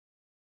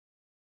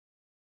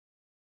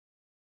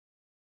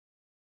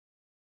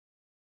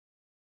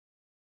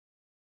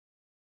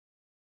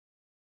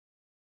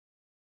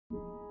I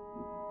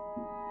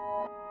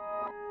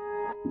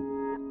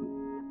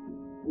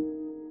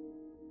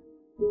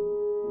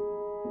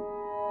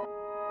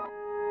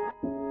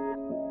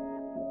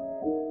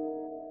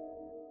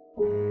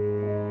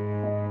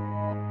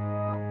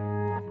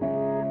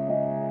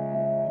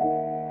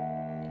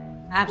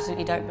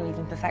absolutely don't believe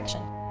in perfection.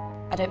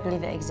 I don't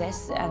believe it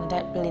exists, and I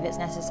don't believe it's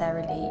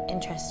necessarily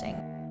interesting.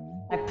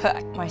 I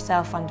put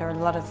myself under a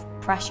lot of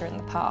pressure in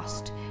the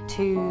past,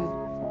 too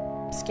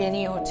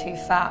skinny or too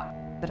fat,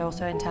 but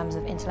also in terms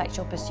of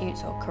intellectual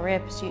pursuits or career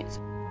pursuits.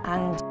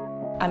 And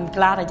I'm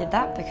glad I did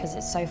that because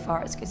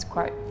it's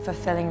quite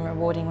fulfilling and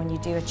rewarding when you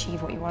do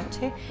achieve what you want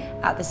to.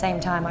 At the same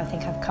time, I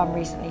think I've come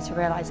recently to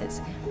realise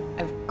it's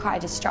quite a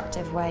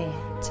destructive way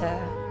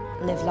to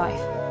live life.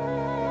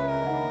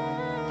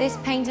 This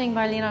painting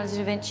by Leonardo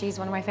da Vinci is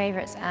one of my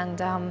favourites, and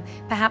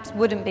perhaps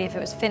wouldn't be if it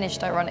was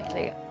finished,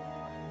 ironically.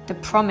 The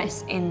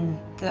promise in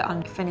the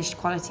unfinished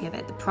quality of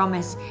it, the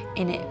promise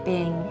in it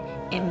being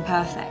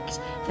imperfect,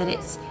 that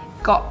it's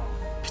got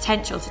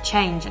potential to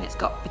change and it's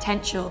got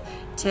potential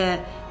to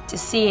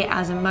see it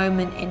as a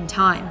moment in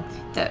time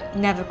that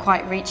never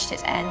quite reached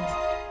its end.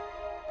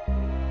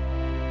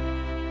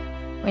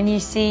 When you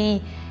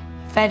see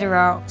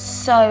Federer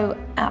so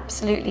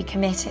absolutely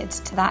committed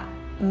to that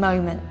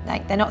moment,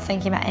 like they're not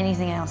thinking about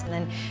anything else, and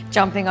then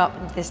jumping up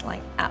into this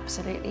like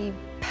absolutely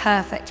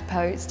perfect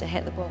pose to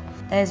hit the ball.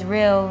 There's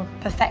real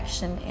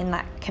perfection in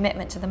that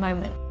commitment to the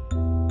moment.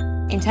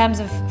 In terms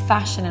of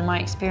fashion and my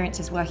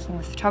experiences working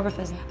with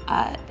photographers,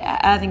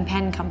 Irving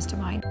Penn comes to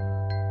mind.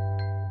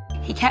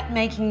 He kept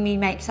making me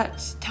make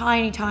such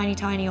tiny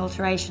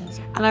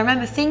alterations, and I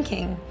remember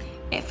thinking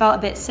it felt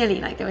a bit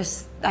silly, it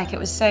was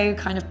so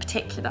kind of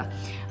particular.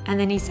 And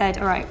then he said,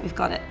 all right, we've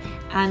got it.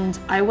 And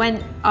I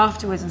went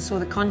afterwards and saw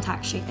the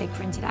contact sheet they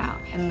printed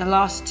out, and the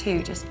last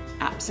two just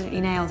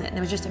absolutely nailed it, and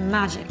there was just a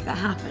magic that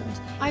happened.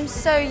 I'm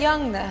so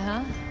young there,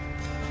 huh?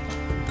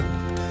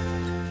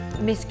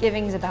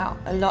 Misgivings about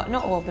a lot,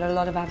 not all, but a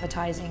lot of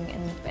advertising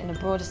in a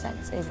broader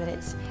sense is that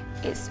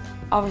it's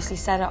obviously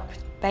set up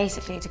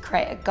basically to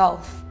create a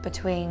gulf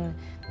between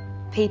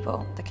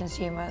people, the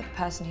consumer, the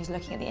person who's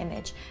looking at the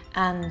image,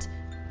 and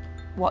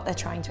what they're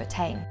trying to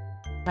attain.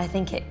 I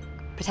think it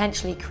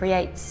potentially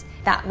creates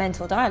that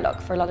mental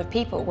dialogue for a lot of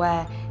people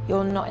where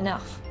you're not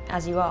enough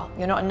as you are.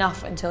 You're not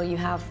enough until you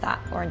have that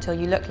or until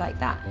you look like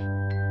that.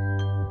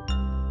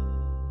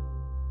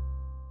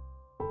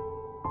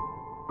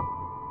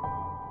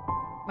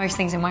 Most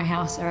things in my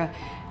house are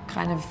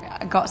kind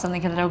of got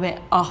something a little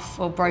bit off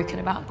or broken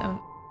about them.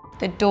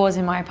 The doors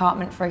in my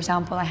apartment, for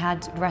example, I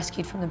had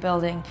rescued from the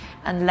building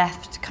and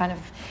left kind of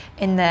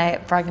in their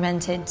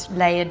fragmented,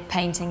 layered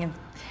painting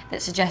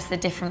that suggests the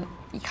different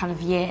kind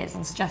of years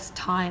and suggests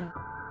time.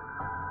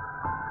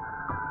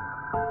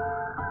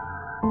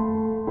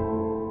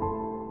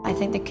 I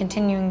think the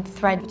continuing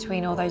thread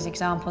between all those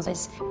examples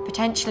is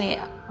potentially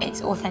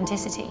it's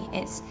authenticity.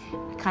 It's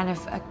kind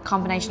of a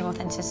combination of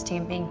authenticity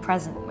and being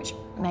present, which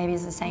maybe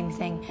is the same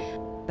thing.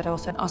 But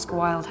also Oscar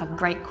Wilde had a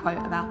great quote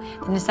about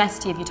the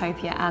necessity of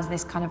utopia as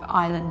this kind of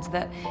island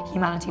that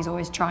humanity is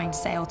always trying to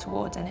sail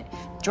towards, and it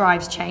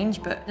drives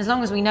change, but as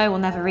long as we know we'll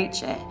never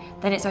reach it,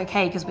 then it's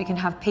okay because we can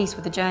have peace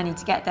with the journey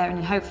to get there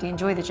and hopefully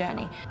enjoy the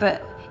journey.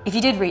 But if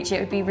you did reach it, it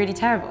would be really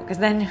terrible because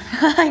then,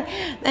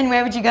 then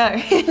where would you go?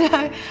 You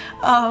know?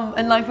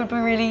 And life would be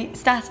really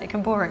static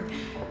and boring.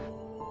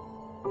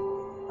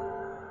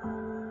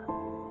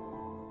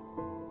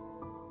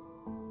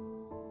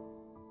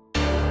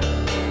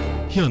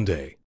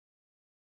 Hyundai.